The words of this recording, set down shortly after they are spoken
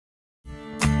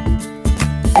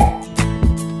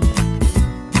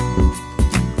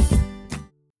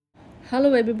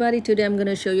Hello everybody, today I'm going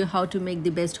to show you how to make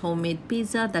the best homemade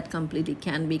pizza that completely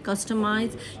can be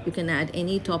customized. You can add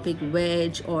any topping,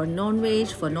 veg or non-veg.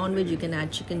 For non-veg you can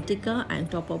add chicken tikka and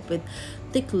top up with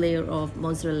thick layer of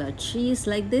mozzarella cheese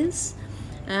like this.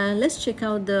 And let's check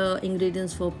out the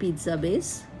ingredients for pizza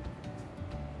base.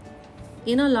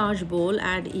 In a large bowl,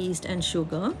 add yeast and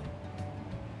sugar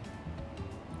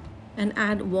and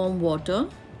add warm water.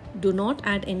 Do not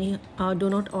add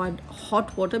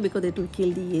hot water because it will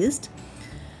kill the yeast.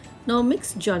 Now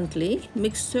mix gently.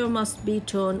 Mixture must be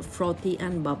turned frothy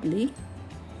and bubbly.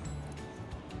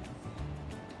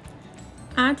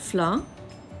 Add flour,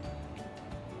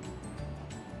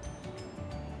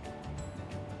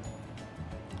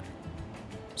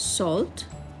 salt,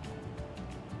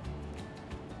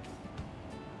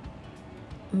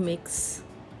 mix.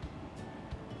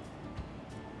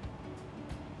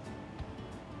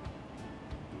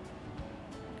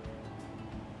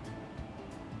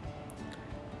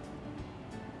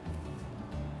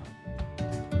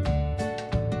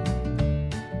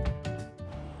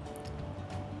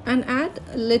 And add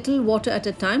little water at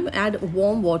a time. Add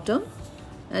warm water,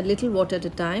 add little water at a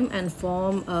time and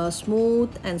form a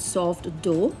smooth and soft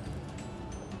dough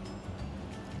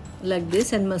like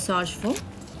this and massage for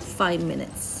 5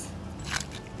 minutes.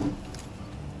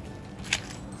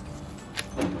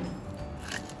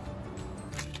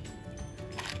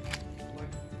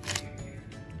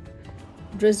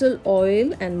 Drizzle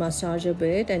oil and massage a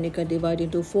bit, and you can divide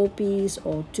into 4 pieces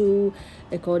or 2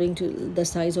 according to the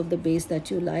size of the base that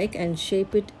you like, and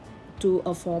shape it to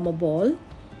form a ball.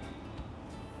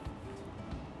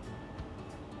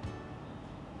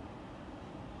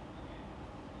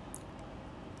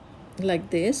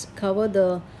 Like this. Cover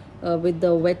the with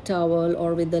the wet towel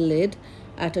or with the lid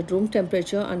at a room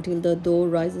temperature until the dough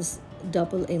rises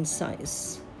double in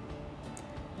size.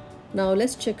 Now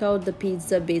let's check out the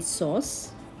pizza base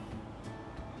sauce.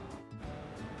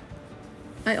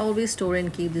 I always store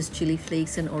and keep this chili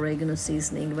flakes and oregano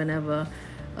seasoning. Whenever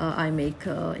I make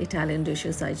Italian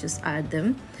dishes, I just add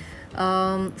them.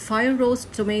 Fire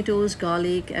roast tomatoes,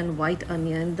 garlic and white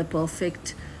onion, the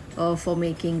perfect for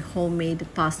making homemade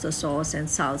pasta sauce and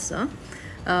salsa.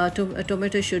 A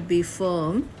tomato should be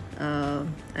firm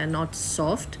and not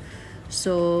soft,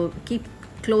 so keep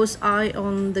close eye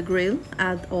on the grill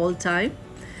at all time.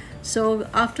 So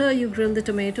after you grill the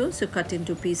tomatoes, you cut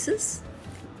into pieces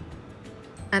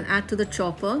and add to the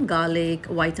chopper garlic,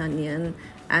 white onion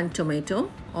and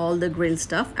tomato, all the grilled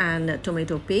stuff and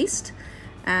tomato paste,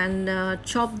 and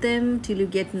chop them till you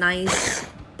get nice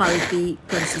pulpy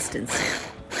consistency.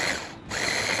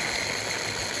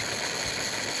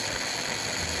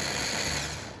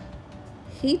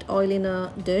 Heat oil in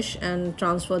a dish and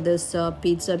transfer this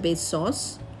pizza base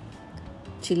sauce,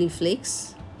 chili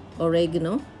flakes,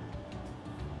 oregano,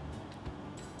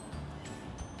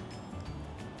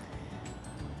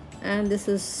 and this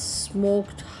is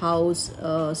smoked house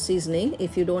seasoning.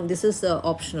 If you don't, this is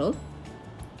optional.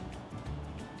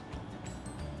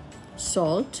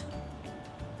 Salt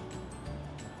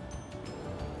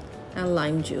and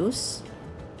lime juice,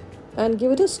 and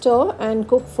give it a stir and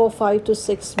cook for 5 to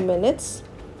 6 minutes.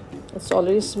 It's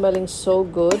already smelling so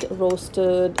good.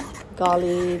 Roasted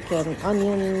garlic and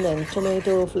onion and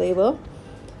tomato flavor.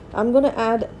 I'm going to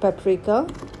add paprika.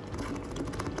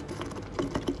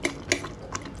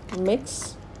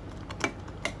 Mix.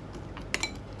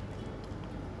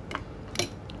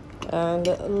 And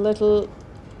a little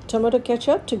tomato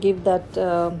ketchup to give that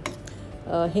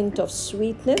hint of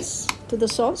sweetness to the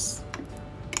sauce.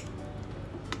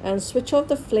 And switch off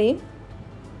the flame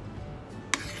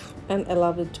and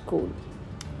allow it to cool.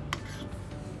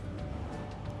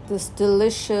 This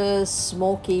delicious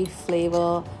smoky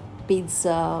flavor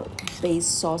pizza base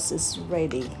sauce is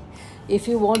ready. If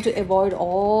you want to avoid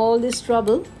all this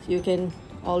trouble, you can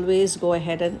always go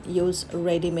ahead and use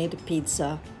ready-made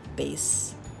pizza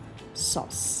base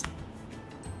sauce.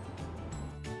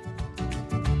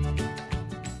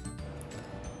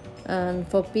 And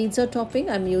for pizza topping,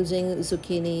 I'm using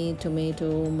zucchini,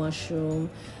 tomato, mushroom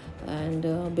and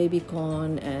baby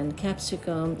corn and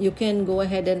capsicum. You can go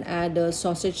ahead and add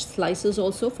sausage slices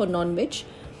also for non-veg.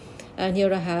 And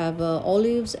here I have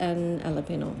olives and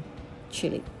jalapeno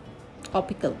chili or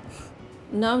pickle.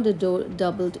 Now the dough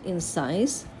doubled in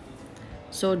size,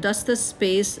 so dust the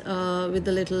space with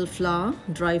a little flour,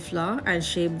 dry flour, and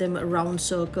shape them a round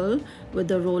circle with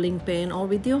the rolling pin or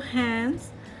with your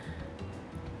hands,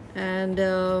 and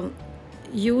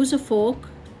use a fork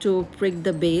to prick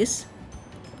the base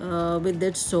with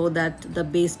it so that the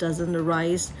base doesn't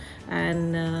rise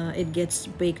and it gets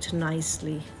baked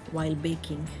nicely while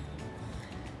baking.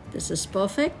 This is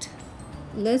perfect.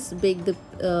 Let's bake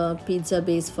the pizza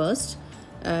base first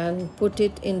and put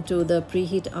it into the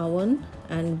preheat oven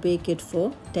and bake it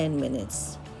for 10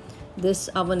 minutes. This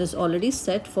oven is already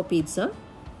set for pizza.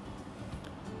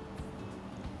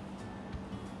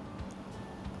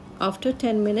 After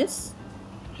 10 minutes,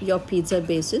 your pizza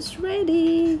base is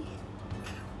ready.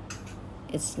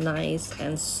 It's nice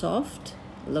and soft.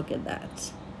 Look at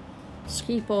that. Just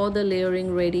keep all the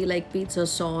layering ready like pizza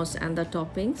sauce and the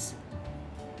toppings.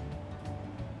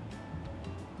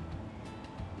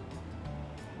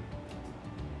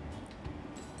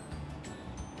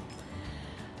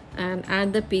 And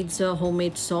add the pizza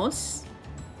homemade sauce.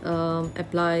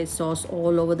 Apply sauce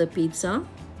all over the pizza.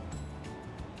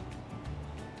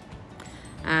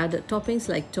 Add toppings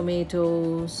like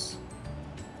tomatoes,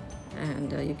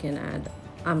 and you can add,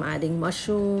 I'm adding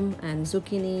mushroom and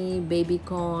zucchini, baby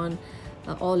corn,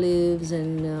 olives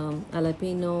and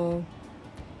jalapeno.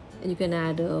 And you can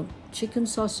add chicken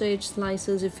sausage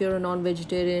slices if you're a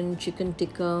non-vegetarian, chicken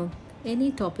tikka,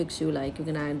 any toppings you like. You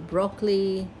can add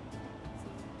broccoli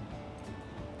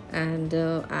and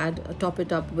top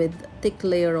it up with thick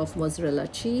layer of mozzarella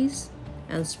cheese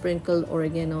and sprinkle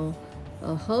oregano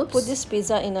herbs. Put this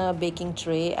pizza in a baking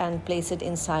tray and place it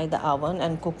inside the oven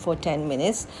and cook for 10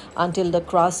 minutes until the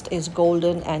crust is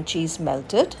golden and cheese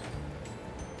melted.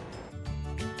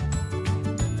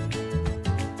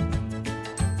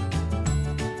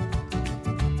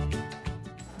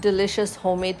 Delicious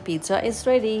homemade pizza is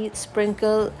ready.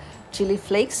 Sprinkle chili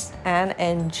flakes and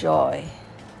enjoy.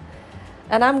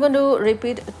 And I'm going to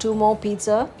repeat 2 more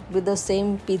pizza with the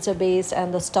same pizza base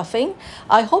and the stuffing.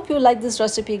 I hope you like this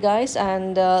recipe, guys,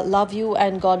 and love you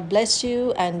and God bless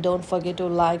you. And don't forget to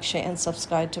like, share and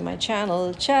subscribe to my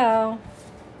channel. Ciao.